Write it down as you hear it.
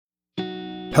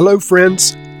Hello,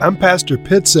 friends. I'm Pastor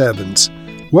Pitts Evans.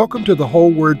 Welcome to the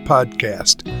Whole Word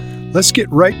Podcast. Let's get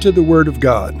right to the Word of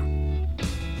God.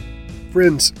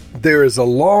 Friends, there is a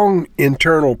long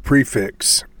internal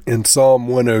prefix in Psalm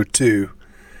 102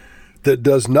 that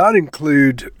does not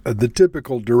include the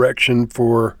typical direction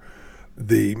for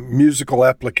the musical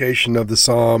application of the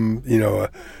psalm.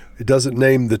 It doesn't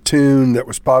name the tune that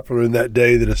was popular in that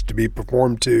day that is to be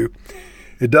performed to.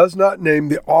 It does not name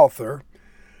the author.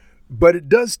 But it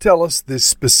does tell us the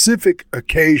specific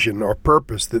occasion or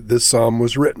purpose that this psalm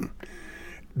was written.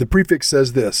 The prefix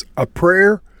says this: a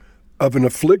prayer of an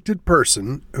afflicted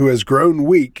person who has grown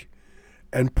weak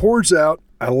and pours out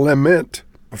a lament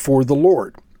before the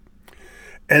Lord.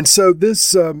 And so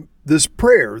this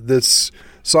prayer, this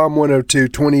Psalm 102,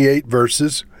 28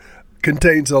 verses,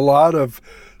 contains a lot of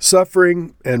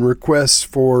suffering and requests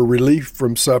for relief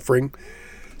from suffering.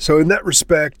 So in that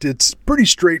respect, it's pretty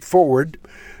straightforward.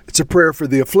 It's a prayer for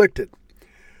the afflicted.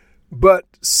 But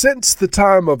since the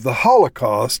time of the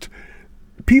Holocaust,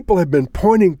 people have been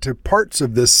pointing to parts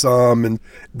of this psalm, and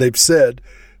they've said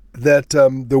that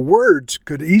the words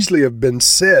could easily have been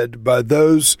said by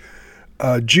those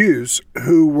Jews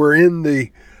who were in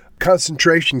the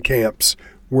concentration camps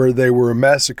where they were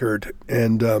massacred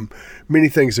and many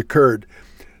things occurred.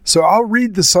 So I'll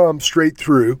read the psalm straight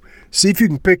through, see if you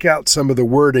can pick out some of the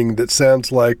wording that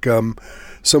sounds like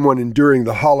someone enduring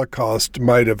the Holocaust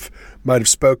might have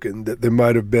spoken, that there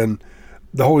might have been,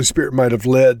 the Holy Spirit might have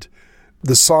led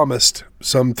the psalmist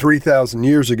some 3,000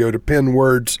 years ago to pen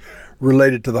words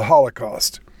related to the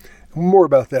Holocaust. More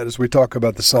about that as we talk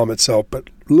about the psalm itself, but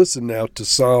listen now to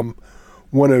Psalm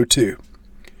 102.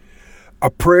 A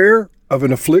prayer of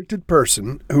an afflicted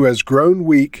person who has grown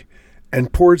weak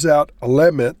and pours out a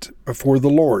lament before the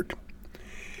Lord.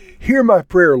 Hear my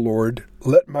prayer, Lord.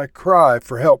 Let my cry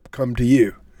for help come to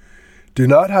you. Do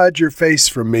not hide your face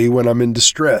from me when I'm in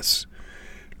distress.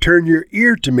 Turn your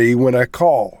ear to me when I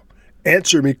call.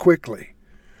 Answer me quickly.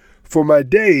 For my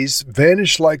days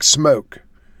vanish like smoke.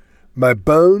 My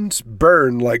bones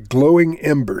burn like glowing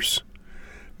embers.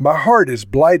 My heart is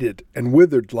blighted and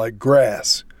withered like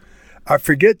grass. I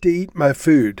forget to eat my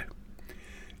food.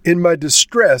 In my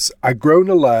distress I groan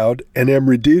aloud and am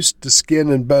reduced to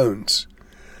skin and bones.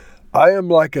 I am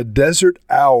like a desert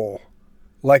owl,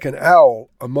 like an owl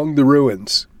among the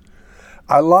ruins.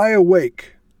 I lie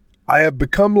awake. I have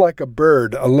become like a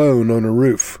bird alone on a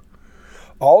roof.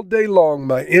 All day long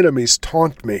my enemies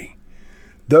taunt me.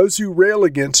 Those who rail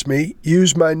against me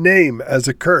use my name as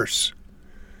a curse.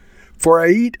 For I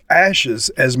eat ashes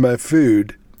as my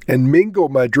food and mingle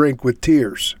my drink with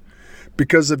tears,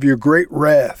 because of your great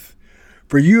wrath.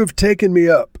 For you have taken me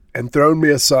up and thrown me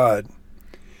aside.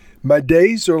 My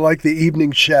days are like the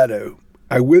evening shadow.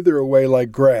 I wither away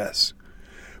like grass.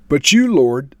 But you,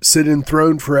 Lord, sit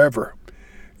enthroned forever.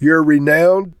 Your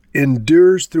renown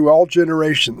endures through all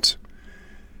generations.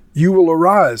 You will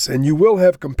arise, and you will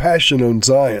have compassion on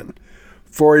Zion,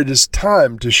 for it is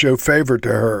time to show favor to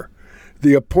her.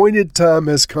 The appointed time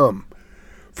has come,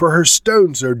 for her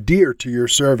stones are dear to your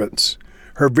servants.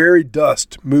 Her very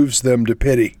dust moves them to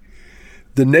pity.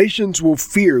 The nations will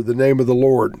fear the name of the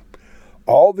Lord.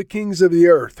 All the kings of the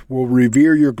earth will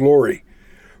revere your glory.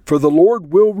 For the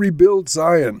Lord will rebuild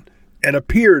Zion and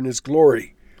appear in his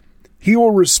glory. He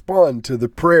will respond to the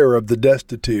prayer of the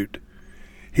destitute.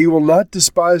 He will not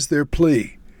despise their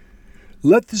plea.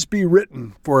 Let this be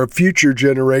written for a future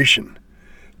generation,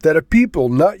 that a people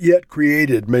not yet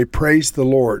created may praise the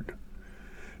Lord.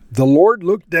 The Lord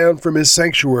looked down from his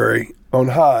sanctuary on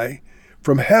high.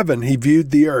 From heaven he viewed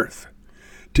the earth,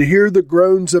 to hear the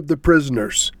groans of the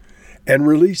prisoners, and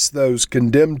release those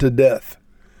condemned to death.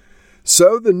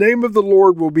 So the name of the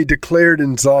Lord will be declared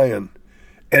in Zion,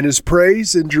 and his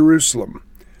praise in Jerusalem,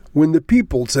 when the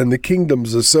peoples and the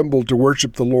kingdoms assemble to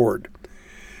worship the Lord.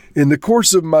 In the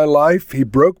course of my life he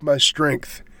broke my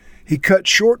strength. He cut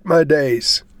short my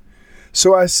days.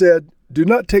 So I said, do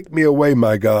not take me away,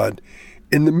 my God.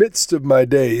 In the midst of my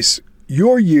days,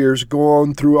 your years go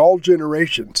on through all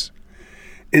generations.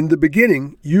 In the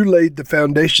beginning you laid the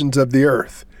foundations of the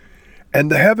earth, and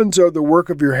the heavens are the work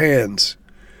of your hands.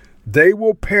 They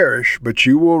will perish, but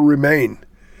you will remain.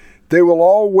 They will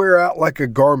all wear out like a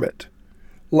garment.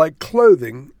 Like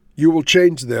clothing, you will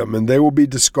change them, and they will be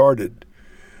discarded.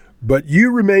 But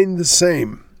you remain the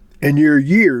same, and your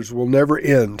years will never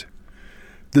end.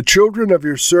 The children of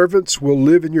your servants will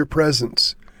live in your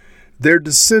presence. Their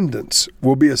descendants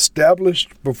will be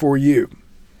established before you.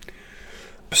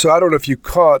 So I don't know if you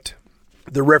caught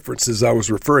the references I was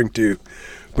referring to,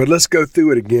 but let's go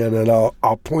through it again, and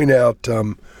I'll point out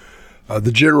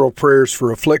the general prayers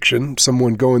for affliction,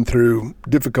 someone going through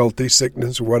difficulty,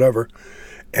 sickness, or whatever,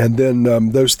 and then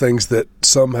those things that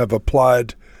some have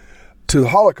applied to the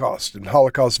Holocaust and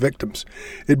Holocaust victims.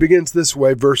 It begins this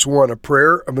way, verse 1, a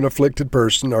prayer of an afflicted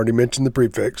person, already mentioned the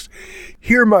prefix.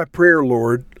 Hear my prayer,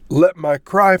 Lord, let my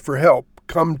cry for help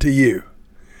come to you.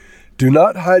 Do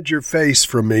not hide your face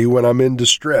from me when I'm in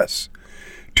distress.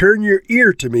 Turn your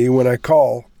ear to me when I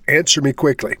call. Answer me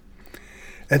quickly.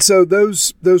 And so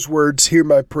those words, hear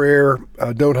my prayer,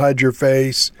 don't hide your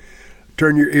face,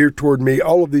 turn your ear toward me,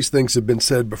 all of these things have been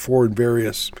said before in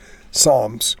various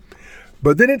Psalms.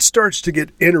 But then it starts to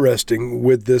get interesting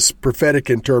with this prophetic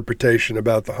interpretation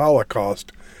about the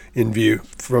Holocaust in view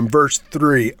from verse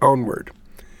 3 onward.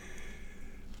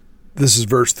 This is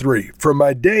verse 3. For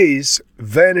my days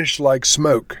vanish like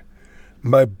smoke.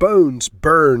 My bones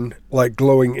burn like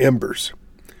glowing embers.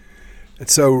 And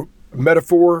so,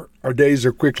 metaphor, our days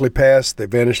are quickly past. They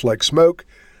vanish like smoke.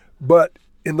 But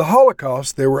in the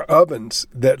Holocaust, there were ovens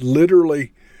that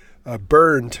literally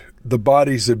burned the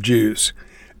bodies of Jews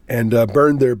and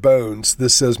burned their bones.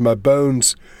 This says, my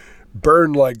bones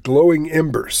burn like glowing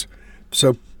embers.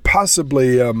 So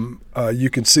possibly you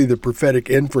can see the prophetic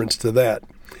inference to that.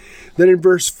 Then in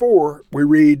verse 4, we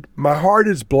read, my heart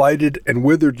is blighted and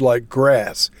withered like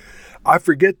grass. I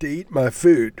forget to eat my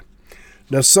food.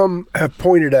 Now, some have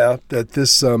pointed out that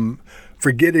this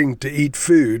forgetting to eat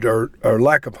food or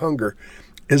lack of hunger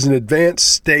is an advanced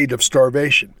state of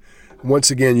starvation.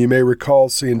 Once again, you may recall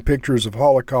seeing pictures of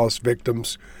Holocaust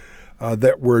victims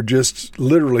that were just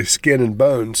literally skin and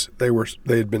bones.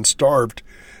 They had been starved,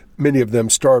 many of them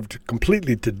starved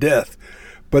completely to death.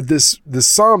 But this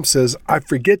psalm says, I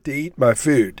forget to eat my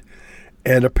food.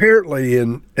 And apparently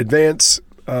in advanced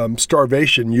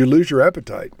starvation, you lose your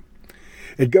appetite.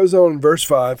 It goes on in verse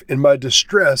 5, in my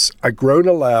distress I groan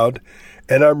aloud,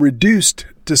 and I'm reduced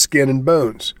to skin and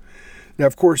bones. Now,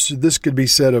 of course, this could be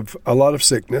said of a lot of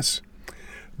sickness.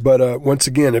 But once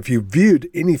again, if you viewed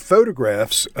any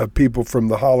photographs of people from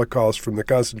the Holocaust, from the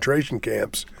concentration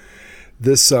camps,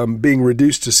 this being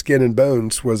reduced to skin and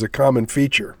bones was a common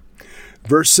feature.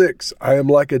 Verse 6, I am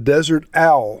like a desert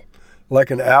owl,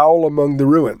 like an owl among the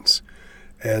ruins.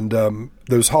 And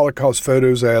those Holocaust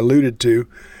photos I alluded to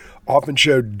often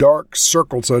showed dark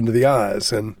circles under the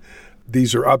eyes. And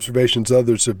these are observations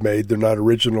others have made. They're not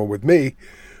original with me.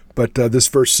 But this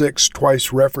verse 6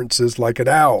 twice references like an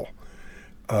owl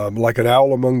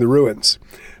among the ruins.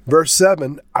 Verse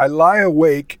 7, I lie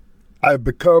awake, I've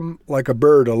become like a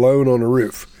bird alone on a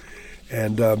roof.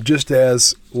 And just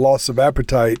as loss of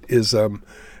appetite is an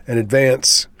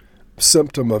advanced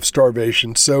symptom of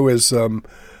starvation, so is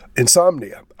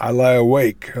insomnia. I lie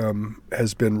awake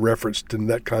has been referenced in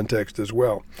that context as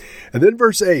well. And then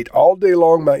verse 8, all day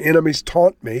long my enemies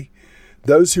taunt me.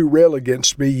 Those who rail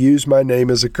against me use my name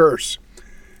as a curse.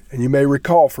 And you may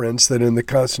recall, friends, that in the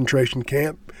concentration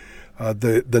camp,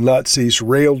 the Nazis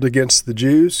railed against the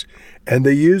Jews, and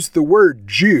they used the word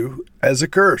Jew as a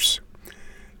curse.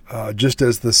 Just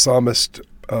as the psalmist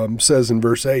says in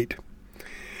verse 8.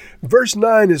 Verse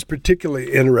 9 is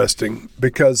particularly interesting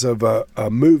because of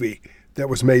a movie that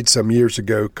was made some years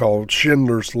ago called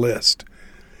Schindler's List.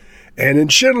 And in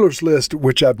Schindler's List,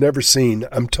 which I've never seen,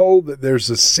 I'm told that there's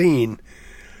a scene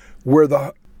where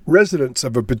the residents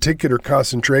of a particular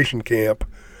concentration camp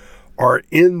are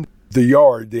in the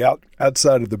yard, the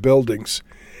outside of the buildings,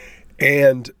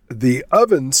 and the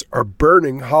ovens are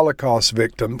burning Holocaust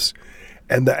victims,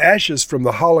 and the ashes from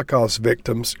the Holocaust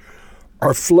victims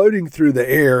are floating through the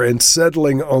air and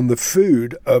settling on the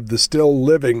food of the still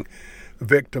living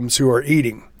victims who are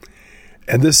eating.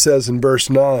 And this says in verse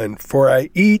 9, for I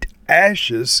eat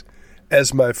ashes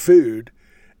as my food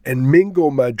and mingle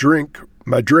my drink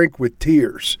with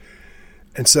tears.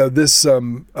 And so this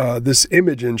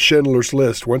image in Schindler's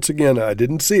List, once again, I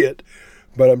didn't see it,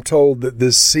 but I'm told that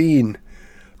this scene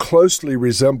closely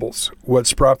resembles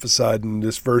what's prophesied in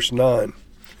this verse 9.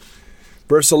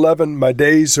 Verse 11, my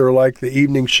days are like the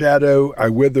evening shadow, I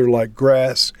wither like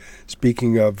grass,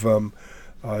 speaking of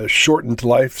shortened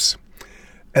lives.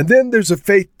 And then there's a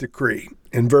faith decree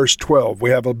in verse 12. We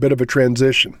have a bit of a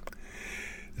transition.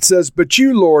 It says, but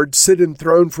you, Lord, sit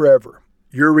enthroned forever.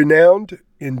 Your renown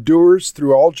endures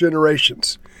through all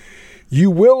generations.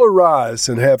 You will arise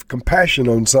and have compassion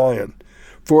on Zion,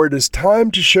 for it is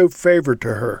time to show favor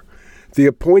to her. The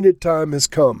appointed time has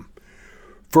come.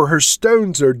 For her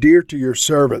stones are dear to your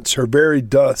servants. Her very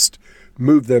dust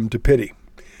move them to pity.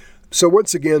 So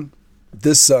once again,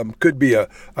 this could be a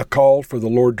call for the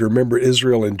Lord to remember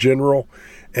Israel in general.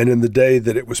 And in the day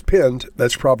that it was penned,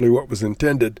 that's probably what was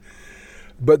intended.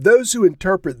 But those who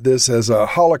interpret this as a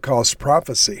Holocaust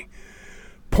prophecy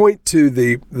point to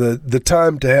the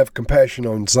time to have compassion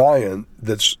on Zion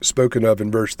that's spoken of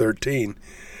in verse 13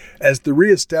 as the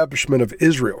reestablishment of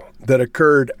Israel that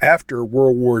occurred after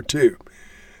World War II.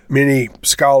 Many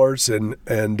scholars and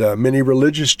many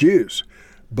religious Jews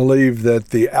believe that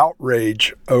the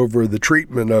outrage over the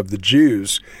treatment of the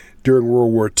Jews during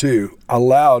World War II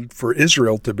allowed for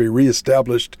Israel to be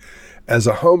reestablished as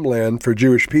a homeland for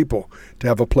Jewish people, to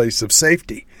have a place of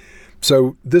safety.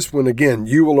 So this one again,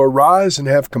 you will arise and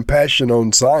have compassion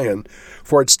on Zion,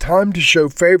 for it's time to show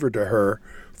favor to her,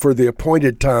 for the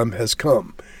appointed time has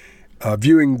come.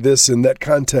 Viewing this in that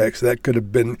context, that could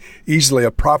have been easily a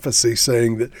prophecy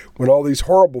saying that when all these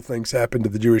horrible things happen to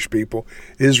the Jewish people,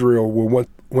 Israel will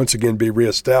once again be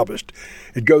reestablished.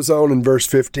 It goes on in verse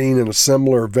 15 in a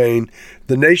similar vein.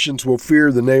 The nations will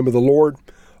fear the name of the Lord.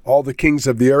 All the kings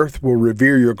of the earth will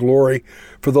revere your glory.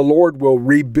 For the Lord will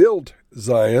rebuild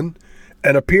Zion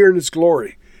and appear in his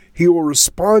glory. He will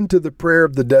respond to the prayer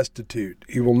of the destitute.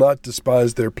 He will not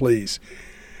despise their pleas.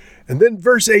 And then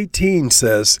verse 18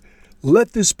 says,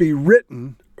 let this be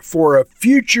written for a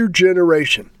future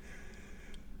generation,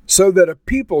 so that a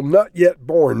people not yet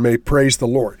born may praise the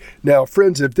Lord. Now,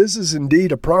 friends, if this is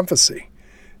indeed a prophecy,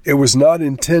 it was not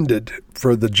intended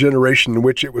for the generation in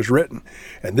which it was written.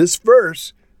 And this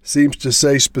verse seems to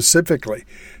say specifically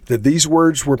that these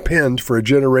words were penned for a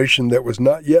generation that was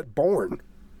not yet born.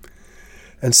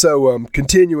 And so,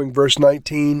 continuing verse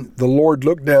 19, the Lord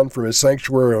looked down from his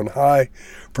sanctuary on high.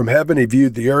 From heaven he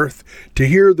viewed the earth to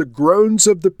hear the groans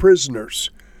of the prisoners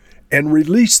and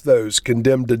release those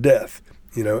condemned to death.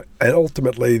 And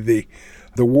ultimately the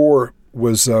war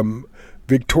was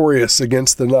victorious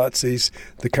against the Nazis.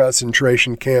 The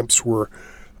concentration camps were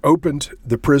opened.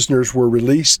 The prisoners were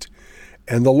released.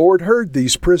 And the Lord heard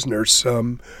these prisoners,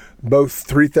 both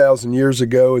 3,000 years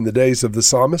ago in the days of the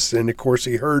psalmist, and of course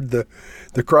he heard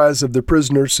the cries of the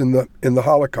prisoners in the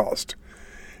Holocaust,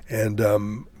 and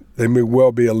they may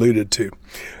well be alluded to.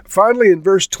 Finally, in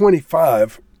verse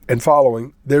 25 and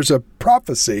following, there's a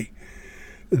prophecy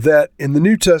that in the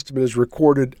New Testament is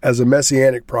recorded as a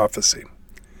messianic prophecy.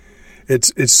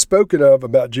 It's spoken of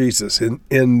about Jesus.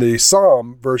 In the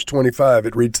Psalm, verse 25,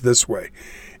 it reads this way: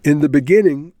 in the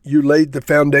beginning you laid the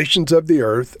foundations of the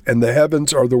earth, and the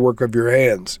heavens are the work of your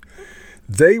hands.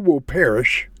 They will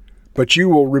perish, but you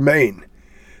will remain.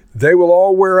 They will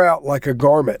all wear out like a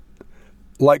garment.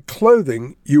 Like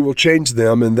clothing, you will change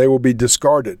them, and they will be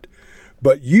discarded.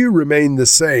 But you remain the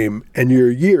same, and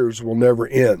your years will never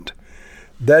end.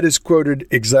 That is quoted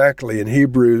exactly in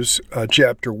Hebrews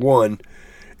chapter 1.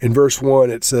 In verse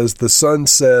 1, it says, the Son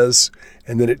says,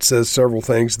 and then it says several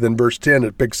things. Then verse 10,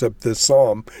 it picks up this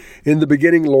psalm. In the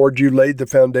beginning, Lord, you laid the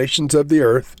foundations of the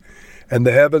earth, and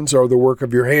the heavens are the work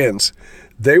of your hands.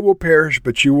 They will perish,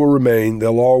 but you will remain.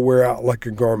 They'll all wear out like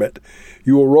a garment.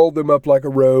 You will roll them up like a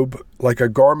robe. Like a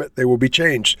garment, they will be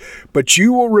changed. But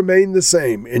you will remain the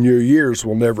same, and your years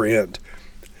will never end.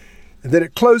 And then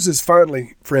it closes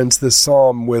finally, friends, this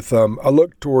psalm with a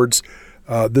look towards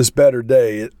this better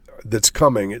day that's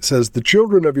coming. It says, the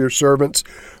children of your servants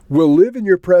will live in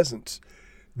your presence.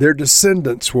 Their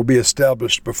descendants will be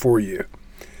established before you.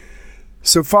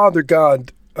 So, Father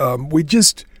God, we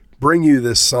just bring you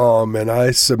this psalm, and I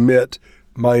submit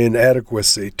my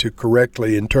inadequacy to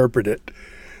correctly interpret it.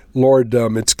 Lord,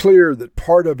 it's clear that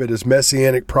part of it is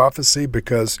messianic prophecy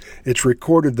because it's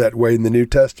recorded that way in the New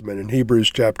Testament in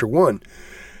Hebrews chapter 1,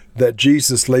 that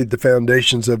Jesus laid the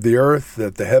foundations of the earth,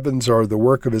 that the heavens are the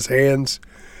work of his hands,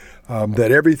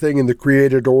 that everything in the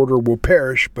created order will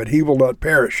perish, but he will not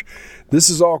perish. This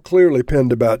is all clearly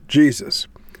penned about Jesus.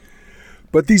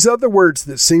 But these other words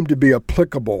that seem to be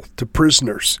applicable to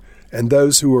prisoners and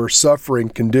those who are suffering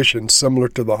conditions similar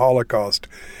to the Holocaust,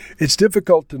 it's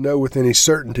difficult to know with any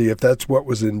certainty if that's what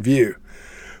was in view.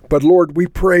 But Lord, we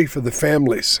pray for the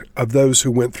families of those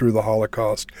who went through the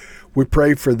Holocaust. We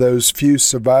pray for those few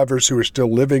survivors who are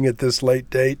still living at this late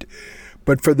date,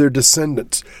 but for their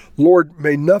descendants. Lord,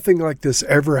 may nothing like this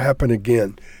ever happen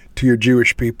again to your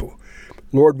Jewish people.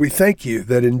 Lord, we thank you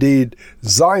that indeed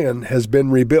Zion has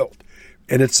been rebuilt,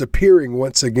 and it's appearing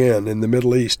once again in the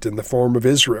Middle East in the form of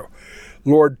Israel.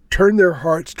 Lord, turn their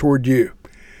hearts toward you.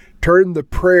 Turn the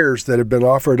prayers that have been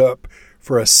offered up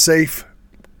for a safe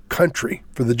country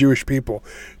for the Jewish people,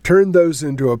 turn those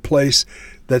into a place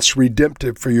that's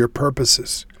redemptive for your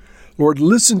purposes. Lord,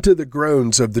 listen to the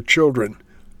groans of the children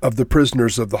of the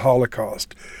prisoners of the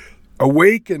Holocaust.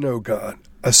 Awaken, O God.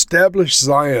 Establish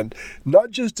Zion,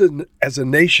 not just as a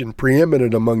nation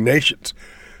preeminent among nations,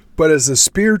 but as a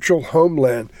spiritual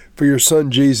homeland for your Son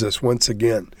Jesus once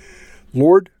again.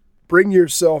 Lord, bring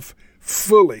yourself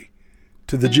fully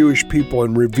to the Jewish people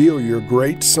and reveal your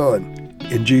great Son.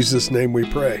 In Jesus' name we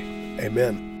pray.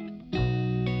 Amen.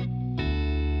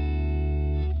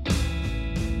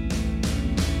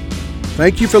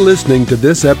 Thank you for listening to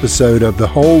this episode of The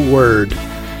Whole Word.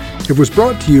 It was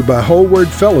brought to you by Whole Word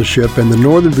Fellowship and the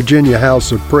Northern Virginia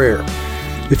House of Prayer.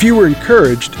 If you were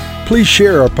encouraged, please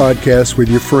share our podcast with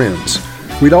your friends.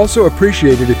 We'd also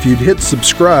appreciate it if you'd hit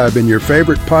subscribe in your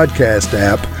favorite podcast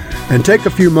app and take a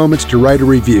few moments to write a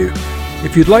review.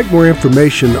 If you'd like more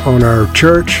information on our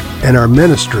church and our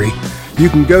ministry, you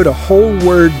can go to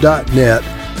wholeword.net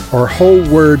or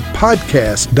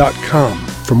wholewordpodcast.com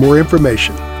for more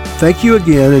information. Thank you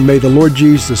again, and may the Lord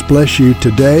Jesus bless you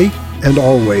today and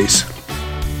always.